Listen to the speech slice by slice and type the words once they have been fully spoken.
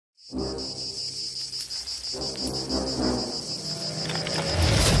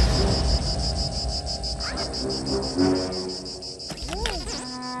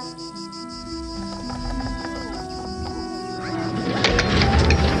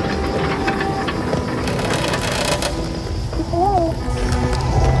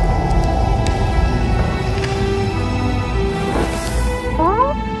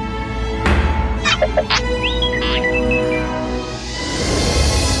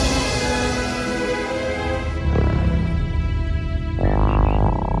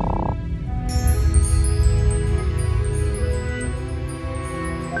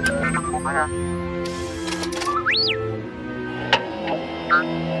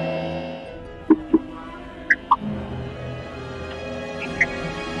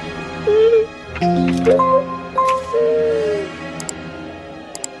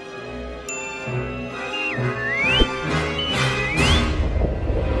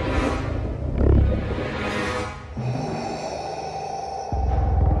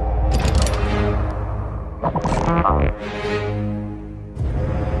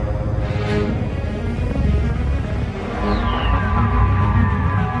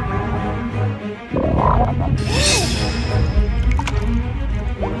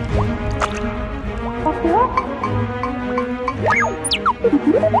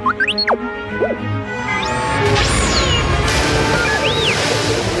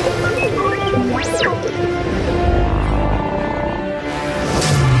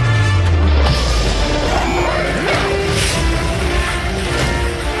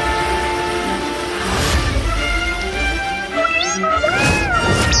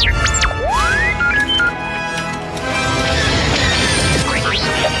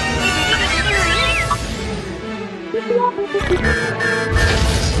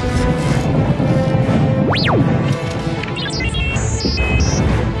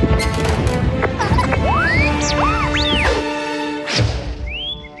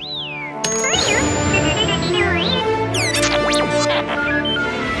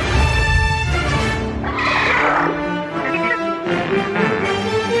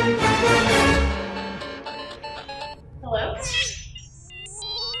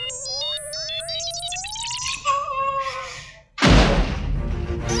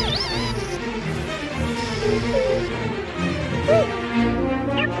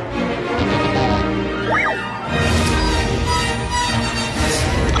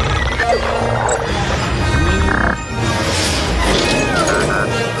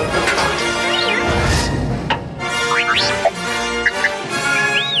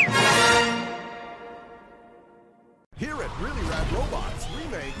Here at Really Rad Robots, we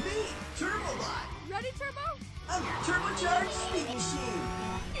make Me, TurboBot. Ready, Turbo? I'm your turbocharged speed machine.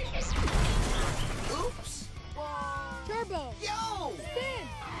 Oops. Turbo! Yo! Spin!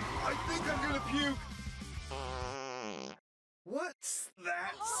 I think I'm gonna puke. What's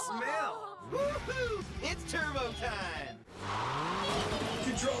that smell? Woohoo! It's turbo time.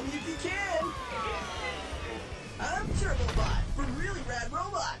 Control me if you can. I'm TurboBot from Really Rad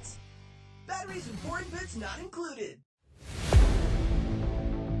Robots. Batteries and board bits not included.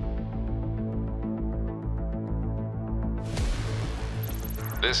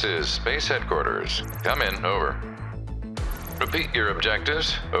 This is Space Headquarters. Come in, over. Repeat your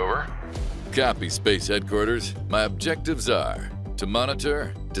objectives, over. Copy, Space Headquarters. My objectives are to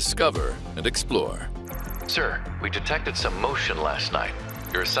monitor, discover, and explore. Sir, we detected some motion last night.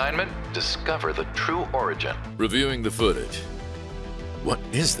 Your assignment? Discover the true origin. Reviewing the footage. What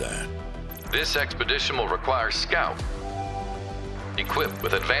is that? This expedition will require Scout, equipped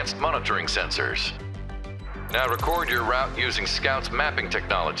with advanced monitoring sensors. Now record your route using Scout's mapping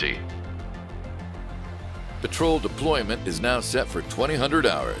technology. Patrol deployment is now set for 2000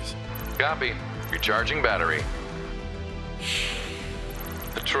 hours. Copy. Recharging battery.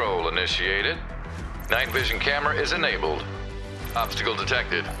 Patrol initiated. Night vision camera is enabled. Obstacle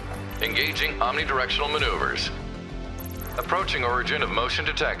detected. Engaging omnidirectional maneuvers. Approaching origin of motion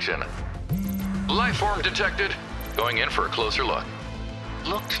detection. Life form detected. Going in for a closer look.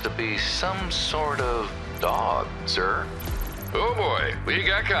 Looks to be some sort of dog, sir. Oh boy, we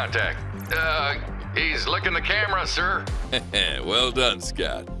got contact. He's licking the camera, sir. Well done,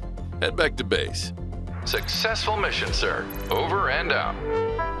 Scout. Head back to base. Successful mission, sir. Over and out.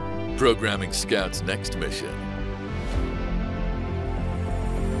 Programming Scout's next mission.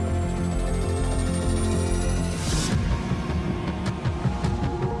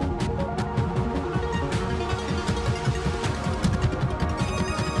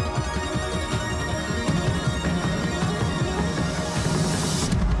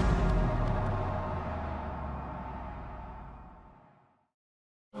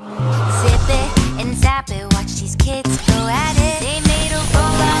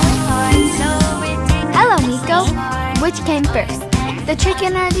 came first, the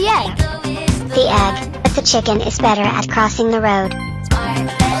chicken or the egg? The egg, but the chicken is better at crossing the road.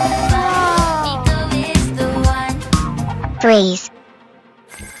 Freeze.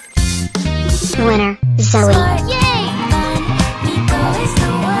 Winner, Zoe.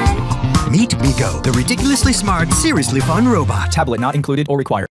 Meet Miko, the ridiculously smart, seriously fun robot. Tablet not included or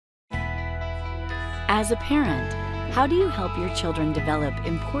required. As a parent, how do you help your children develop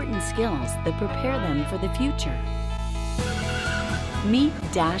important skills that prepare them for the future? Meet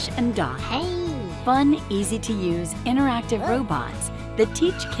Dash and Dot. Fun, easy-to-use, interactive robots that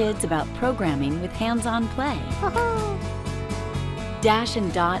teach kids about programming with hands-on play. Dash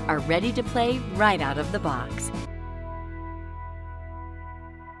and Dot are ready to play right out of the box.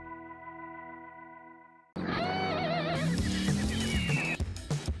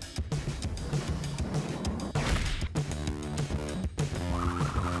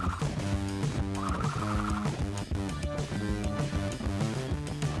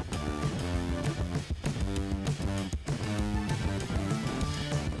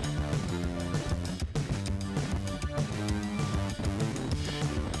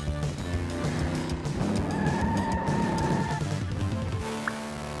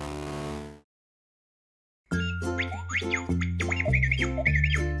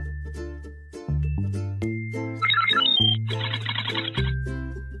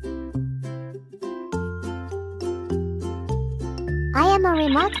 I am a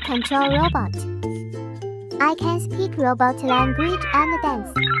remote control robot. I can speak robot language and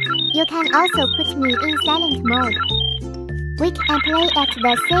dance. You can also put me in silent mode. We can play at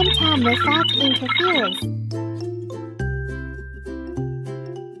the same time without interference.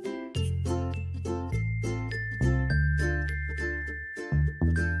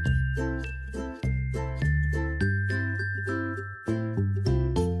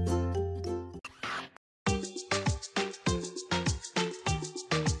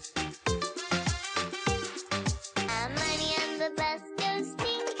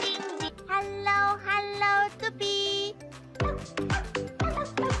 Hello, hello, Tupi.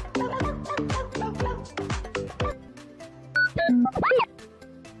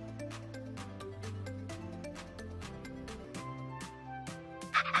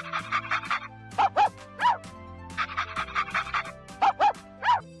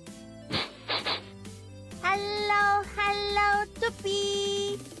 Hello, hello, Tupi.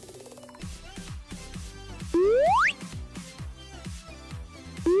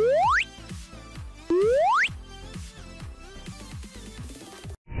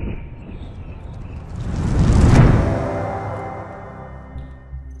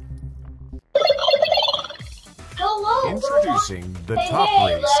 Introducing the Top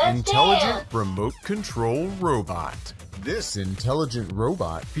Race Intelligent Remote Control Robot. This intelligent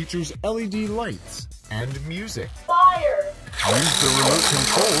robot features LED lights and music. Fire! Use the remote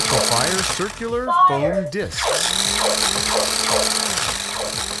control to fire circular foam discs.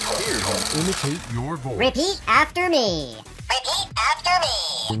 Here to imitate your voice. Repeat after me. Repeat after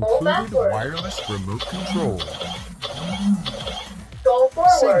me. Included wireless remote control. Go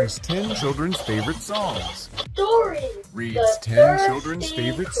forward. Sings 10 children's favorite songs. Stories. Reads 10 children's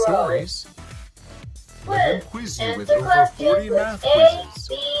favorite stories. Let him quiz you with over 40 math quizzes.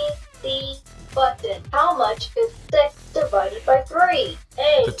 A, B, C, button. How much is 6 divided by 3?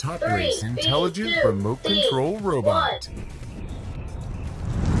 A, The Top 3, Race B, Intelligent 2, Remote C, Control Robot. 1.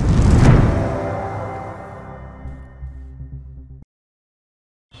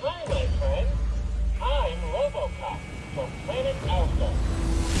 Hi, my friends. I'm RoboCop from Planet Alpha.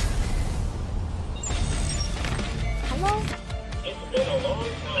 Hello? It's been a long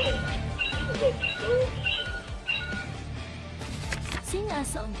time. You look so cute. Sing a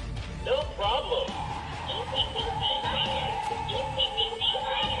song. No problem.